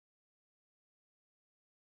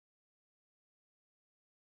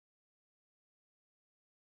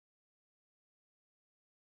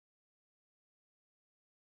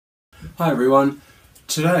Hi everyone,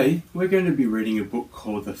 today we're going to be reading a book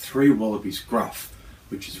called The Three Wallabies Gruff,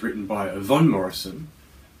 which is written by Yvonne Morrison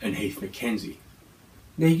and Heath McKenzie.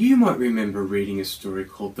 Now you might remember reading a story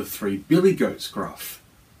called The Three Billy Goats Gruff,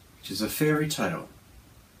 which is a fairy tale.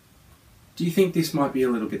 Do you think this might be a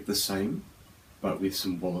little bit the same, but with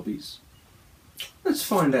some wallabies? Let's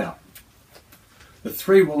find out. The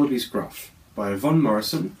Three Wallabies Gruff by Yvonne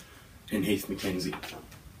Morrison and Heath McKenzie.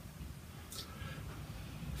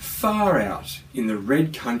 Far out in the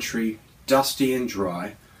red country, dusty and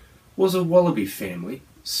dry, was a wallaby family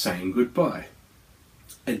saying goodbye.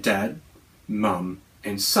 A dad, mum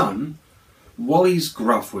and son, Wallabies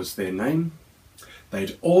Gruff was their name.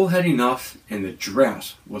 They'd all had enough and the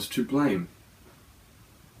drought was to blame.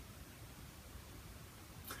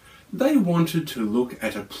 They wanted to look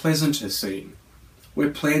at a pleasanter scene,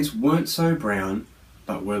 where plants weren't so brown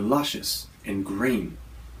but were luscious and green.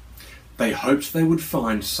 They hoped they would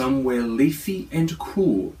find somewhere leafy and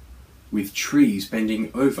cool, with trees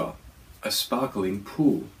bending over a sparkling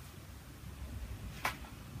pool.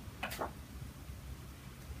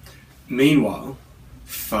 Meanwhile,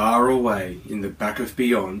 far away in the back of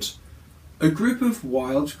beyond, a group of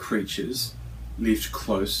wild creatures lived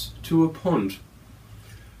close to a pond.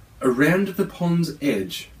 Around the pond's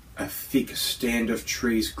edge, a thick stand of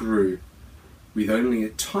trees grew, with only a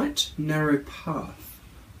tight, narrow path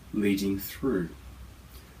leading through.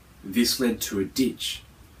 This led to a ditch,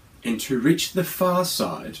 and to reach the far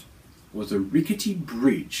side was a rickety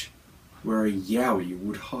bridge where a yowie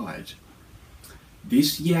would hide.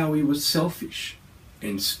 This yowie was selfish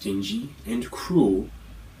and stingy and cruel,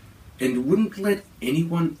 and wouldn't let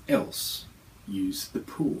anyone else use the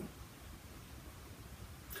pool.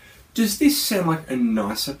 Does this sound like a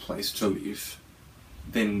nicer place to live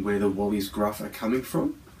than where the Wallabies Gruff are coming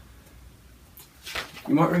from?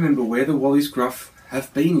 You might remember where the Wallabies Gruff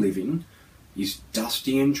have been living is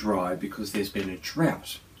dusty and dry because there's been a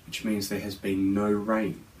drought, which means there has been no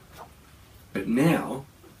rain. But now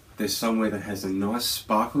there's somewhere that has a nice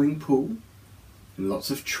sparkling pool and lots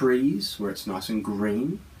of trees where it's nice and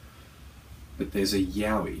green, but there's a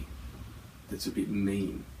yowie that's a bit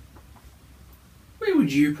mean. Where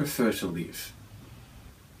would you prefer to live?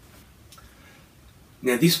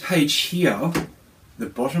 Now this page here, the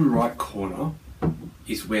bottom right corner,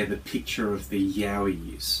 is where the picture of the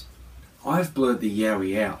yowie is. I've blurred the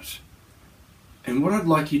yowie out. And what I'd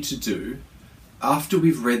like you to do, after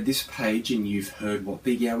we've read this page and you've heard what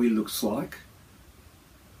the yowie looks like,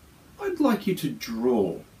 I'd like you to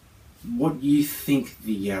draw what you think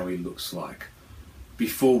the yowie looks like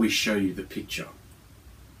before we show you the picture.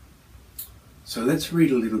 So let's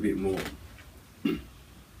read a little bit more.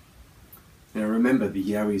 Now remember, the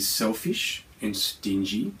yowie is selfish and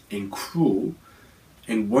stingy and cruel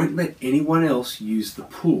and won't let anyone else use the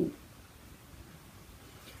pool.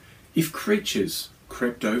 If creatures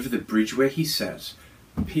crept over the bridge where he sat,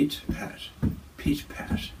 pit-pat,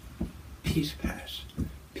 pit-pat, pit-pat,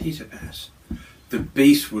 pit-pat, the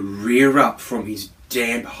beast would rear up from his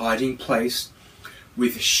damp hiding place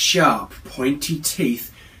with sharp, pointy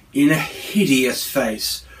teeth in a hideous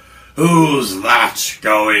face. "Who's that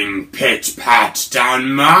going pit-pat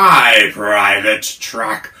down my private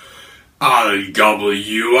track? I'll gobble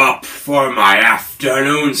you up for my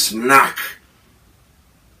afternoon snack."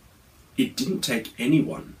 It didn't take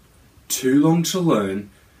anyone too long to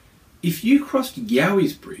learn, if you crossed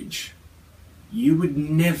Yowie's bridge, you would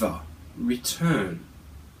never return.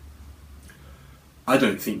 I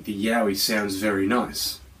don't think the yowie sounds very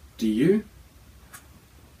nice, do you?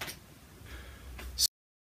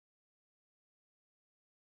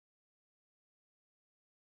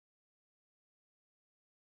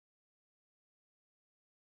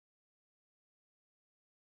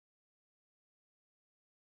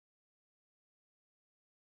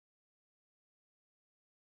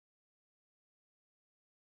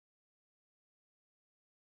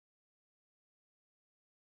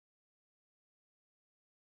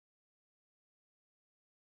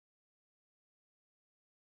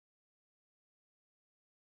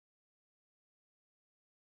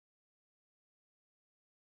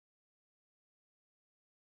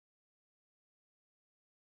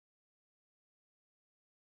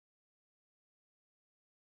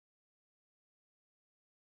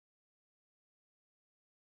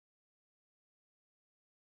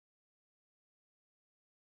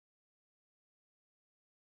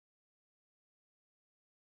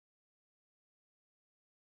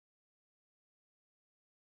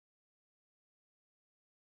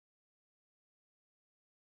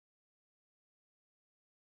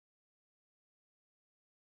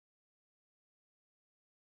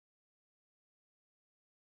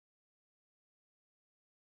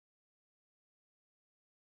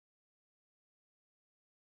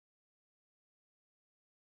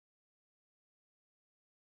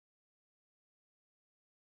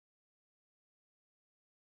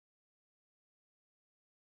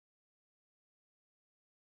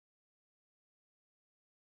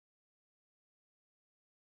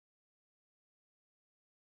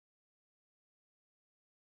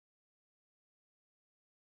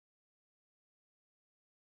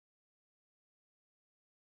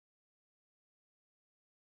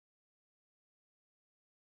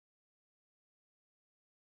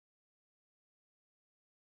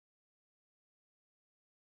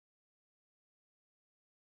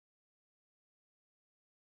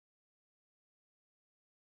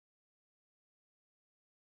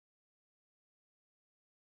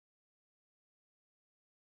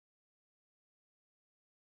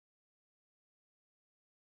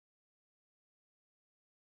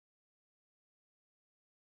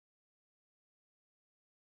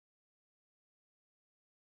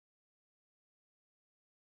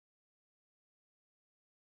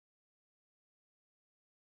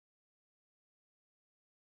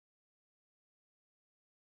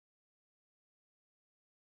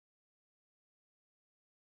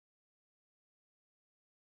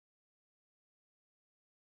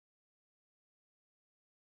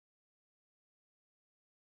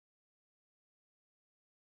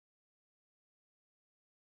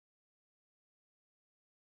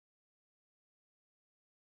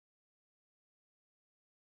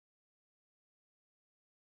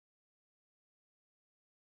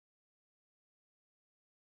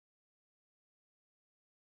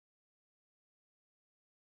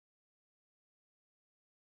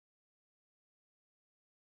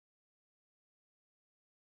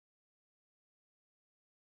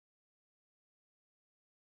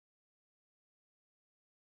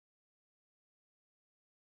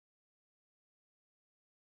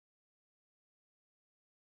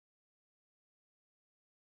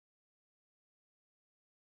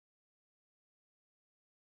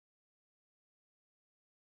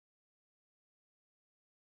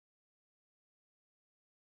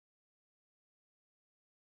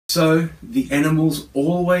 So the animals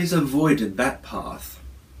always avoided that path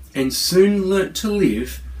and soon learnt to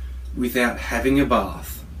live without having a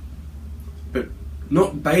bath. But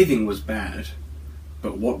not bathing was bad,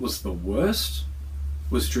 but what was the worst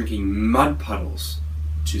was drinking mud puddles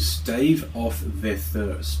to stave off their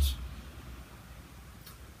thirst.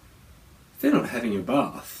 They're not having a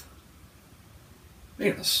bath.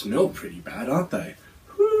 They're going to smell pretty bad, aren't they?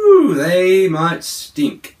 Whew, they might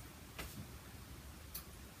stink.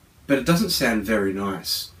 But it doesn't sound very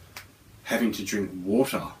nice, having to drink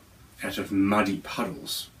water out of muddy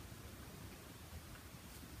puddles.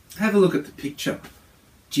 Have a look at the picture.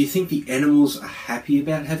 Do you think the animals are happy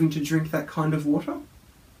about having to drink that kind of water?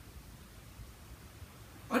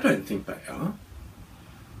 I don't think they are.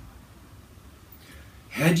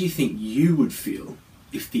 How do you think you would feel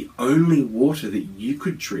if the only water that you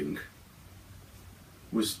could drink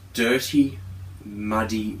was dirty,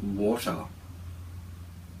 muddy water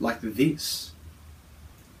like this?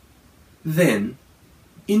 Then,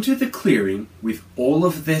 into the clearing with all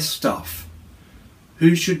of their stuff,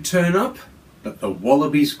 who should turn up but the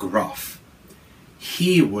Wallabies Gruff?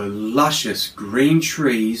 Here were luscious green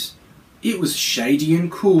trees, it was shady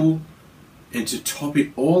and cool, and to top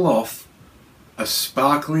it all off, a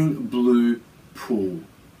sparkling blue pool.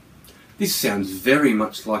 This sounds very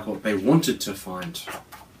much like what they wanted to find.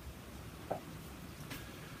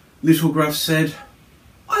 Little Gruff said,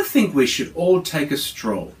 "I think we should all take a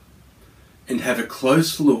stroll and have a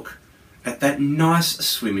close look at that nice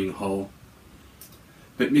swimming hole."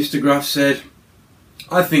 But Mr. Gruff said,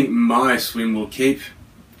 "I think my swim will keep.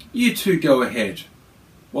 You two go ahead,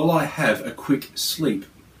 while I have a quick sleep."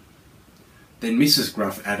 Then Mrs.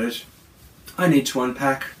 Gruff added, "I need to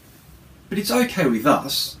unpack, but it's okay with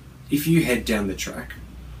us if you head down the track.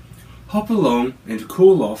 Hop along and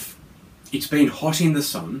cool off. It's been hot in the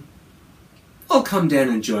sun. I'll come down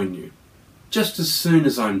and join you, just as soon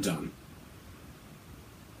as I'm done."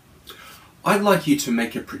 I'd like you to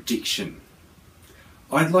make a prediction.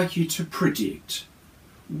 I'd like you to predict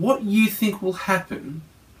what you think will happen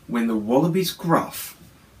when the Wallabies Gruff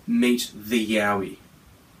meet the Yowie.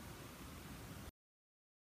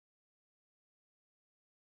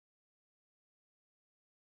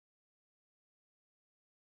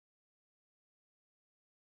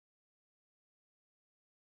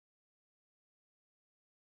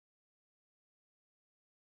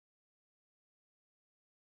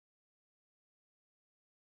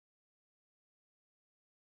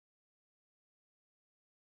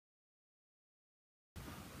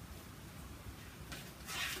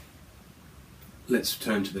 Let's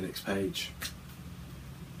turn to the next page.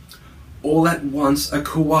 All at once a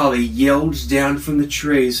koala yelled down from the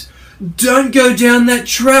trees. "Don't go down that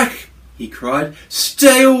track!" he cried.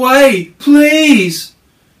 "Stay away, please!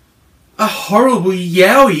 A horrible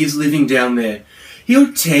Yowie is living down there.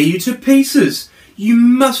 He'll tear you to pieces. You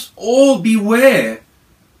must all beware."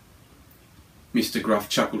 Mr. Gruff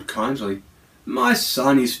chuckled kindly. "My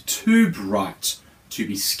son is too bright to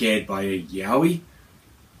be scared by a Yowie.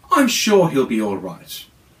 I'm sure he'll be all right.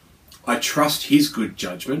 I trust his good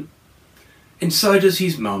judgment. And so does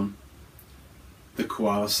his mum." The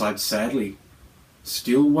koala sighed sadly,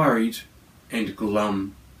 still worried and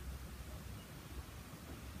glum.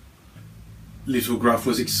 Little Gruff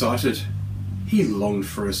was excited. He longed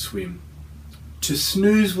for a swim. To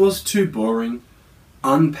snooze was too boring.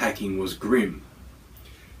 Unpacking was grim.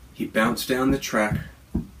 He bounced down the track,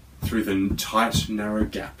 through the tight, narrow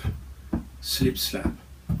gap. Slip, slap.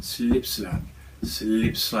 Slip slap,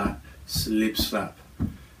 slip slap, slip slap.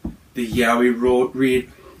 The Yowie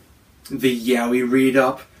reared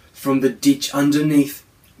up from the ditch underneath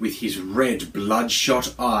with his red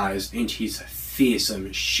bloodshot eyes and his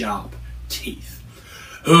fearsome sharp teeth.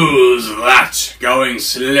 "Who's that going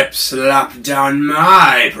slip slap down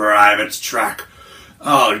my private track?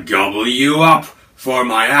 I'll gobble you up for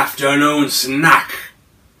my afternoon snack."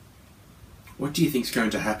 What do you think's going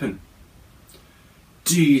to happen?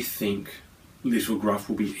 Do you think Little Gruff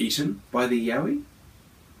will be eaten by the Yowie?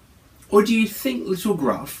 Or do you think Little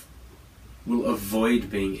Gruff will avoid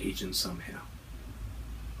being eaten somehow?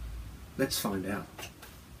 Let's find out.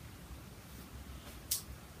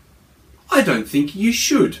 "I don't think you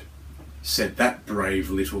should," said that brave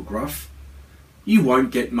Little Gruff. "You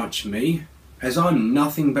won't get much me, as I'm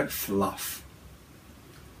nothing but fluff.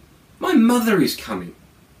 My mother is coming.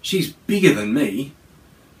 She's bigger than me.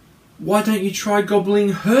 Why don't you try gobbling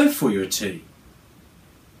her for your tea?"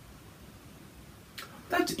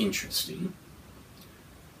 That's interesting.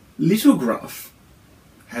 Little Gruff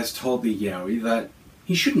has told the Yowie that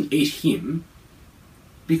he shouldn't eat him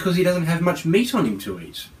because he doesn't have much meat on him to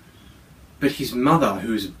eat. but his mother,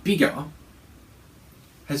 who is bigger,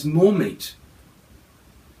 has more meat.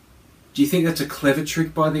 Do you think that's a clever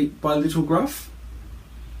trick by Little Gruff?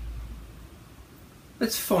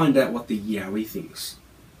 Let's find out what the Yowie thinks.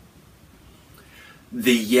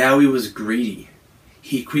 The Yowie was greedy.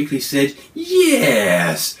 He quickly said,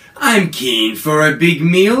 "Yes, I'm keen for a big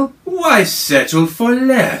meal. Why settle for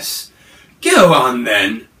less? Go on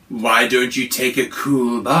then. Why don't you take a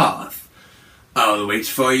cool bath? I'll wait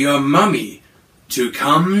for your mummy to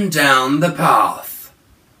come down the path."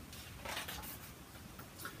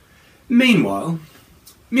 Meanwhile,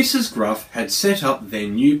 Mrs. Gruff had set up their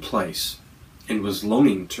new place and was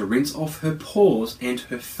longing to rinse off her paws and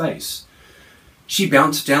her face. She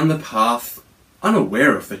bounced down the path,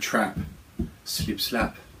 unaware of the trap. Slip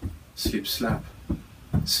slap, slip slap,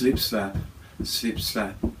 slip slap, slip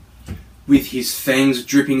slap. With his fangs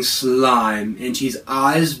dripping slime and his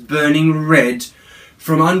eyes burning red,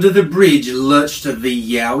 from under the bridge lurched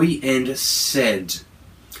the Yowie and said,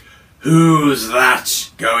 "Who's that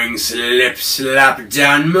going slip slap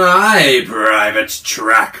down my private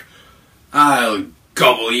track? I'll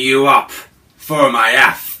gobble you up for my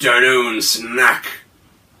afternoon snack."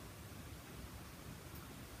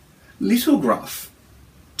 Little Gruff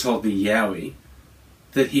told the Yowie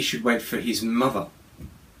that he should wait for his mother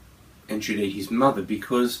and should eat his mother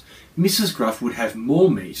because Mrs. Gruff would have more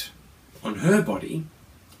meat on her body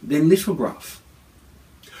than Little Gruff.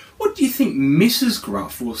 What do you think Mrs.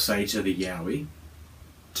 Gruff will say to the Yowie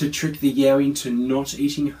to trick the Yowie into not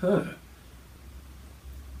eating her?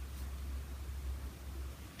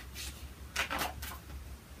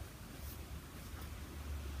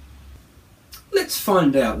 Let's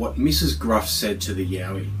find out what Mrs. Gruff said to the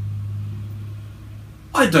Yowie.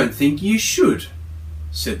 "I don't think you should,"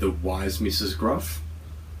 said the wise Mrs. Gruff.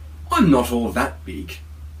 "I'm not all that big.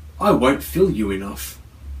 I won't fill you enough.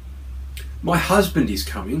 My husband is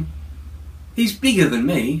coming. He's bigger than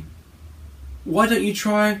me. Why don't you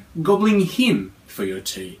try gobbling him for your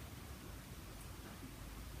tea?"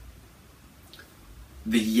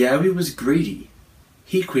 The Yowie was greedy.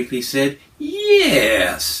 He quickly said,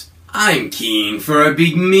 "Yes, I'm keen for a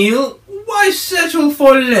big meal. Why settle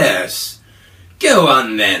for less? Go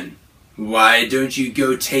on then. Why don't you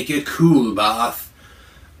go take a cool bath?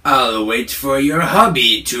 I'll wait for your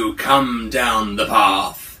hubby to come down the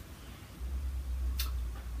path."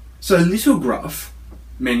 So Little Gruff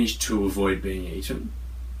managed to avoid being eaten,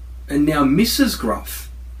 and now Mrs. Gruff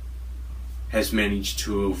has managed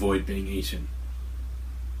to avoid being eaten.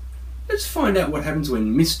 Let's find out what happens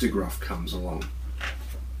when Mr. Gruff comes along.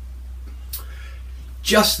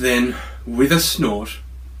 Just then, with a snort,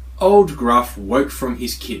 old Gruff woke from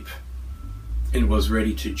his kip and was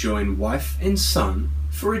ready to join wife and son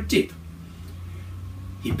for a dip.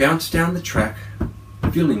 He bounced down the track,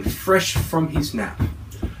 feeling fresh from his nap.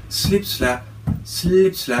 Slip slap,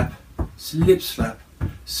 slip slap, slip slap,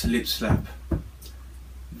 slip slap.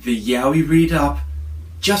 The Yowie reared up,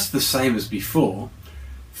 just the same as before.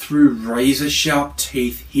 Through razor-sharp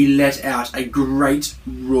teeth he let out a great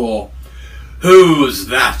roar. "Who's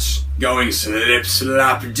that going slip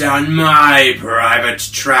slap down my private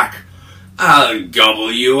track? I'll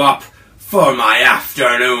gobble you up for my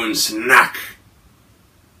afternoon snack."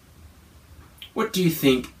 What do you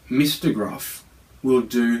think Mr. Gruff will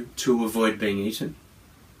do to avoid being eaten?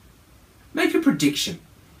 Make a prediction.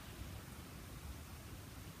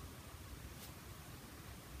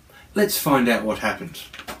 Let's find out what happened.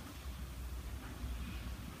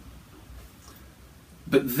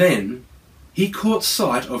 But then he caught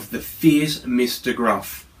sight of the fierce Mr.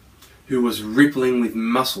 Gruff, who was rippling with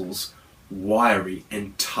muscles, wiry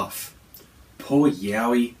and tough. Poor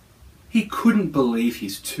Yowie, he couldn't believe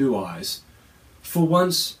his two eyes. For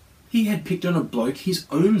once, he had picked on a bloke his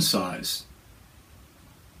own size.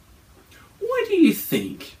 Why do you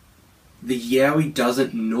think the Yowie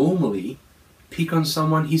doesn't normally pick on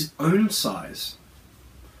someone his own size?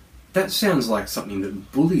 That sounds like something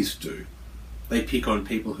that bullies do. They pick on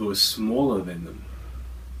people who are smaller than them.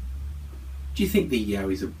 Do you think the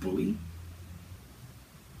Yowie's a bully?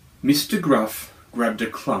 Mr. Gruff grabbed a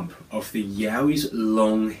clump of the Yowie's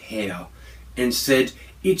long hair and said,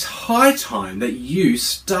 "It's high time that you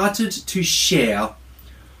started to share.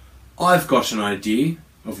 I've got an idea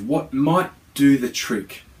of what might do the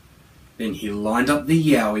trick." Then he lined up the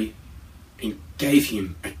Yowie and gave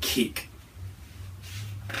him a kick.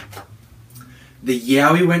 The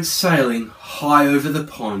Yowie went sailing high over the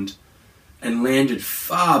pond and landed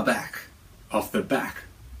far back off the back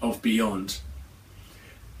of Beyond.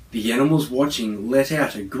 The animals watching let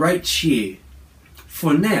out a great cheer,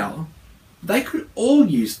 for now they could all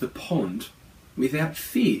use the pond without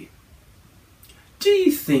fear. Do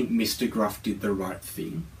you think Mr. Gruff did the right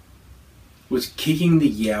thing? Was kicking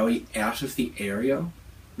the Yowie out of the area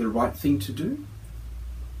the right thing to do?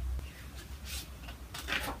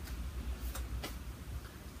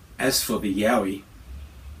 As for the Yowie,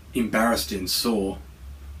 embarrassed and sore,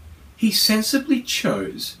 he sensibly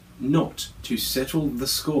chose not to settle the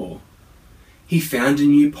score. He found a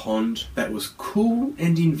new pond that was cool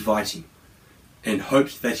and inviting, and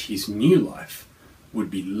hoped that his new life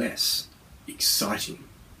would be less exciting.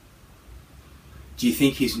 Do you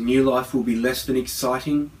think his new life will be less than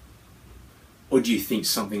exciting? Or do you think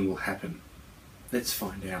something will happen? Let's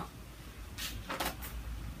find out.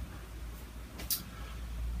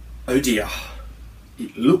 Oh dear,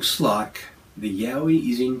 it looks like the Yowie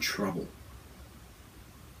is in trouble.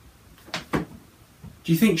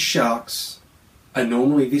 Do you think sharks are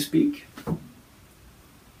normally this big?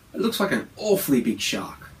 It looks like an awfully big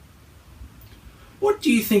shark. What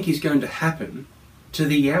do you think is going to happen to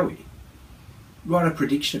the Yowie? Write a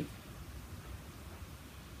prediction.